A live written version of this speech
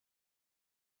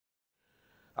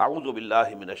أعوذ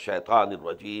بالله من الشيطان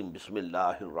الرجيم بسم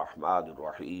الله الرحمن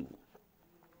الرحيم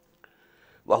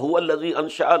وهو الذي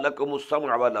أنشأ لكم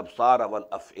السمع والأبصار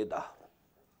والأفئدة.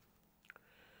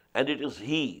 And it is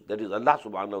He, that is Allah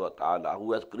subhanahu wa ta'ala,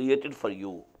 who has created for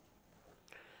you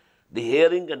the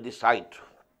hearing and the sight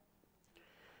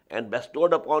and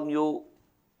bestowed upon you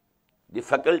the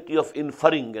faculty of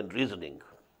inferring and reasoning.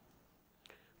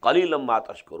 قَلِيلًا مَا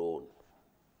تَشْكُرُونَ.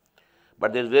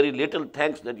 But there is very little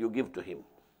thanks that you give to Him.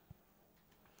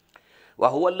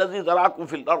 وَهُوَ الَّذِي ذَرَاكُمْ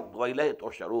فِي الْأَرْضِ وَإِلَيْهِ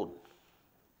تُحْشَرُونَ.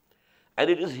 And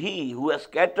it is He who has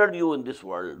scattered you in this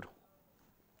world,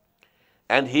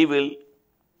 and He will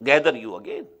gather you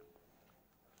again.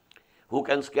 Who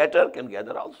can scatter can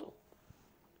gather also.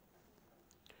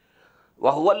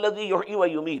 وَهُوَ الَّذِي يُحْيِي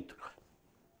وَيُمِيتُ.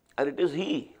 And it is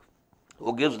He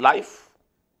who gives life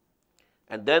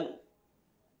and then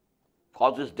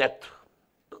causes death.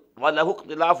 وَلَهُ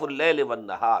اخْتِلَافُ اللَّيْلِ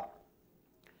وَالنَّهَارِ.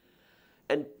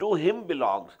 And to Him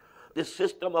belongs this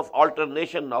system of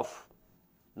alternation of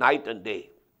night and day.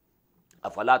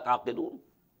 أَفَلَا تَعْقِلُونَ.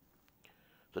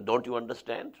 So don't you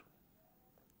understand?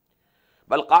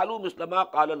 بَلْ قَالُوا مِثْلَ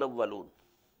مَا قَالَ الْأَوَّلُونَ.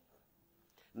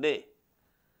 Nay,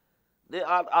 they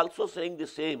are also saying the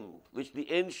same which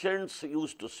the ancients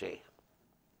used to say.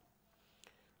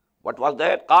 What was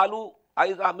that? قَالُوا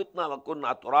أَإِذَا مِتْنَا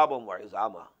وَكُنَّا تُرَابًا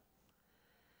وَعِظَامًا.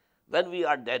 When we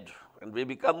are dead and we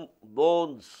become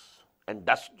bones and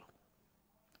dust,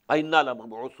 أَإِنَّا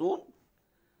لَمَبْعُوثُونَ.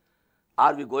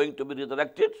 Are we going to be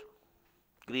resurrected,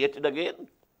 created again?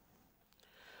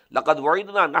 لَقَدْ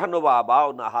وَعِدْنَا نَحْنُ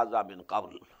وَآبَاؤُنَا هَذَا مِنْ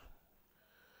قَبْلِ.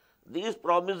 These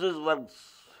promises were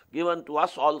given to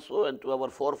us also and to our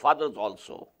forefathers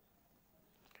also.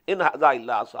 إِنْ هَذَا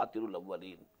إِلَّا أَسَاطِيرُ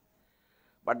الْأَوَّلِينَ.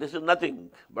 But this is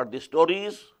nothing but the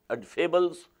stories and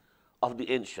fables of the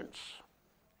ancients.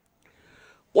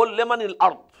 قُلْ لِمَنِ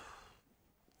الْأَرْضِ.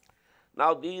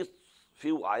 Now these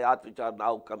few ayat which are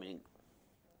now coming,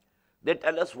 they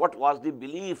tell us what was the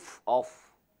belief of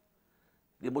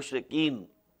the mushrikeen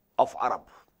of Arab.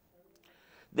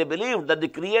 They believed that the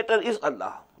creator is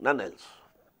Allah, none else.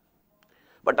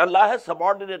 But Allah has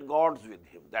subordinate gods with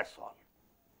Him, that's all,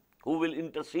 who will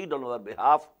intercede on our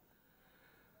behalf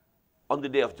on the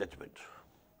day of judgment.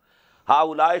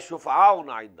 هَؤُلَاءِ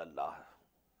شُفَعَاؤُنَا عِنْدَ اللَّهِ.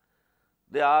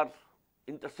 They are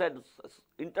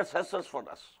intercessors for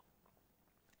us.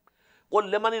 قُلْ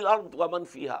لِمَنِ الْأَرْضِ وَمَنْ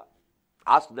فِيهَا.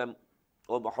 Ask them,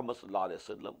 O Muhammad sallallahu alayhi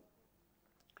wa sallam,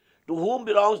 to whom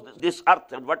belongs this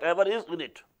earth and whatever is in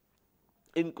it?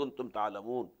 إِن كُنْتُمْ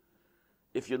تَعْلَمُونَ.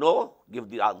 If you know, give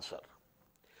the answer.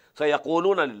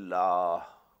 سَيَقُولُونَ لِلَّهِ.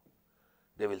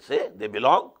 They will say, they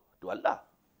belong to Allah.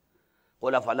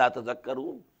 قُلْ أَفَلَا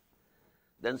تَذَكَّرُونَ.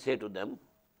 Then say to them,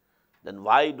 then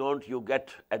why don't you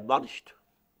get admonished?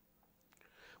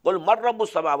 قُلْ مَنْ رَبُّ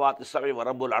السَّمَاوَاتِ السَّبْعِ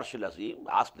وَرَبُّ الْعَرْشِ الْعَظِيمِ.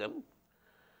 Ask them,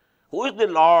 who is the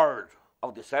Lord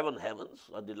of the seven heavens,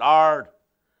 or the Lord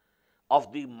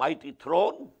of the mighty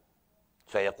throne?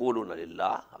 سَيَقُولُونَ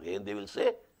لِلَّهِ. Again they will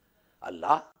say,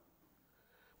 Allah.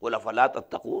 قُلْ أَفَلَا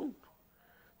تَتَّقُونَ.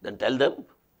 Then tell them,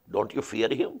 don't you fear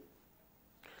Him?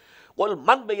 قُلْ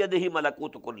مَنْ بِيَدِهِ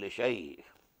مَلَكُوتُ كُلِّ شَيْءٍ.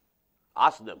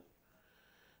 Ask them,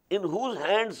 in whose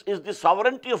hands is the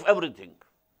sovereignty of everything?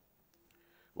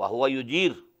 وَهُوَ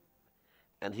يُجِيرُ.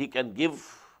 And He can give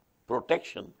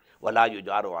protection. وَلَا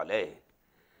يُجَارُ عَلَيْهِ.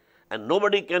 And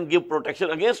nobody can give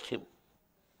protection against Him.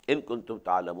 إِن كُنْتُمْ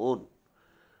تَعْلَمُونَ.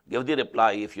 Give the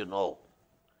reply if you know.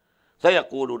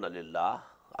 سَيَقُولُونَ لِلَّهِ.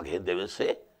 Again they will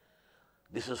say,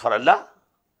 this is for Allah.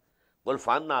 قُلْ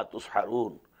فَأَنَّا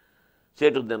تُسْحَرُونَ. Say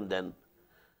to them then,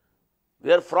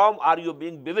 wherefrom are you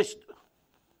being bewitched?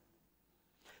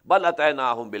 بَلْ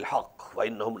أَتَيْنَاهُمْ بِالْحَقِّ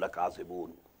وَإِنَّهُمْ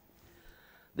لَكَاذِبُونَ.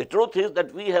 The truth is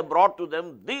that we have brought to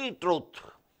them the truth,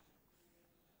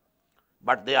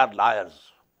 but they are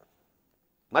liars.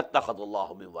 مَتَّخَذَ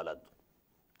اللَّهُ مِنْ وَلَدٍ.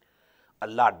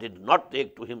 Allah did not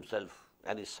take to Himself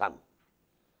any son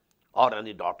or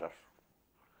any daughter.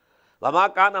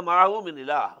 وَمَا كَانَ مَعَهُ مِنْ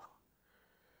إِلَهٍ.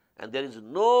 And there is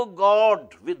no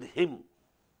God with Him.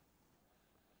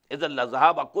 إِذًا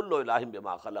لَذَهَبَ كُلُّ إِلَٰهٍ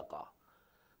بِمَا خَلَقَ.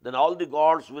 Then all the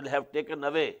gods will have taken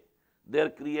away their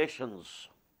creations.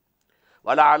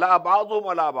 وَلَا عَلَىٰ بَعْضُهُمْ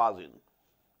عَلَىٰ بَعْضٍ.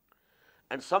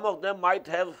 And some of them might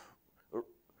have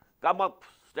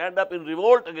stand up in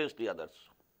revolt against the others.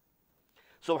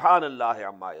 Subhanallah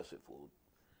amma yasifun.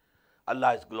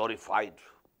 Allah is glorified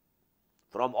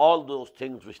from all those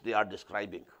things which they are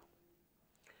describing.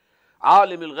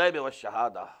 Alimul ghayb wa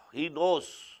shahada. He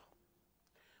knows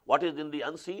what is in the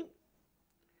unseen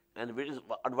and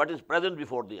what is present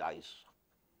before the eyes.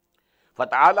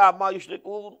 Fata'ala amma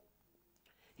yushrikun.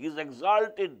 He is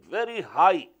exalted very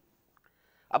high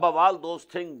above all those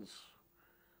things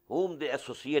whom they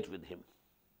associate with him.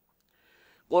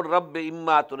 قُلْ رَبِّ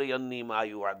إِمَّا تُرِيَنِّي مَا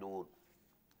يُوعَدُونَ.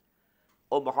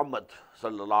 O Muhammad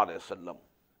sallallahu alayhi wa sallam,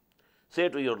 say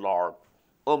to your Lord,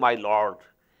 O my Lord,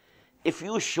 if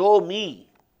you show me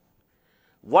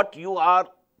what you are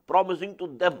promising to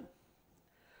them,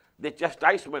 the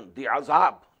chastisement, the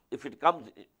azab, if it comes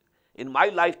in my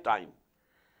lifetime,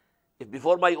 if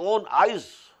before my own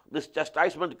eyes this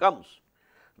chastisement comes,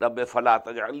 Rabbi fala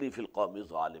taj'alni fil qawmi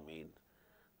zalimin.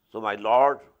 So my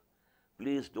Lord,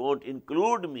 please don't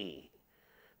include me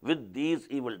with these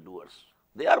evildoers.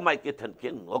 They are my kith and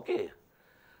kin, okay.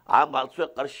 I am also a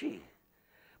Qarshi,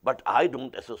 but I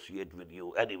don't associate with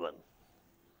you, anyone.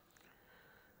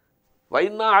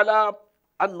 وَإِنَّا عَلَىٰ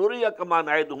أَن نُرِيَكَ مَا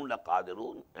نَعِدُهُمْ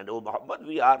لَقَادِرُونَ. And O Muhammad,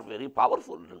 we are very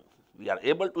powerful. We are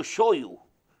able to show you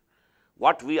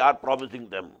what we are promising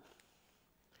them.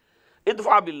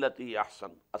 إِدْفَعْ بِالَّتِي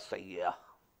أَحْسَنُ السَّيِّئَةَ.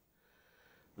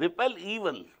 Repel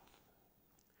evil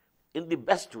in the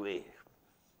best way.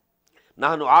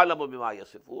 نَحْنُ عَالَمُ بِمَا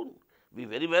يَصِفُونَ. We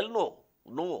very well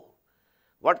know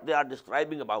what they are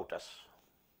describing about us.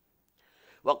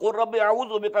 وَقُلْ رَبِّ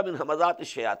أَعُوذُ بِكَ مِنْ هَمَزَاتِ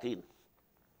الشَّيَاطِينِ.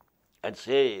 And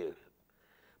say,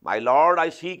 my Lord, I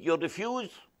seek your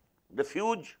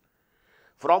refuge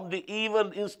from the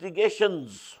evil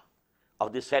instigations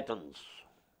of the Satans.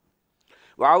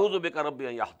 وَأَعُوذُ بِكَ رَبِّ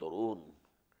أَن يَحْضُرُونَ.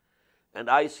 And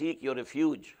I seek your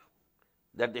refuge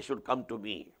that they should come to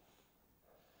me.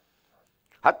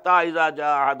 حَتَّى إِذَا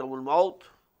جَاءَ أَحَدَهُمُ الْمَوْتُ.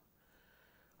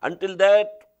 Until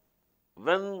that,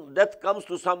 when death comes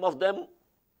to some of them,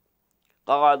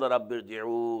 قَالَ رَبِّ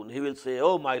ارْجِعُونَ. He will say,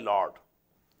 oh my Lord,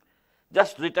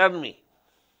 just return me,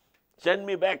 send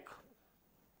me back.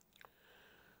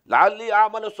 لَعَلِّي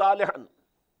أَعْمَلُ صَالِحًا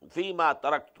فِي مَا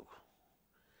تَرَكْتُ.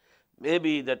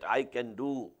 Maybe that I can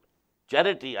do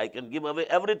charity, I can give away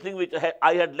everything which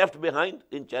I had left behind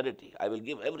in charity. I will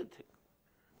give everything.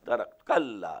 تَرَكْتُ.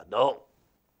 كَلَّا. No.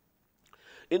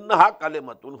 إِنَّهَا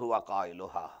كَلِمَةٌ هُوَ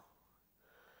قَائِلُهَا.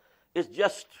 It's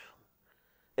just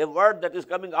a word that is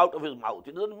coming out of his mouth.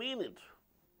 He doesn't mean it.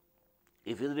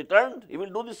 If he is returned, he will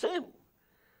do the same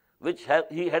which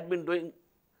he had been doing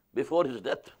before his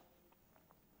death.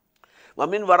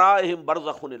 وَمِنْ وَرَائِهِمْ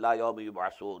بَرْزَخٌ إِلَىٰ يَوْمِ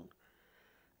يُبْعَثُونَ.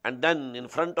 And then in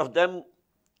front of them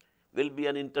will be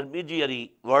an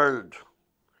intermediary world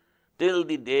till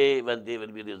the day when they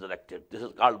will be resurrected. This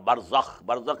is called barzakh.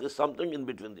 Barzakh is something in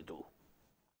between the two.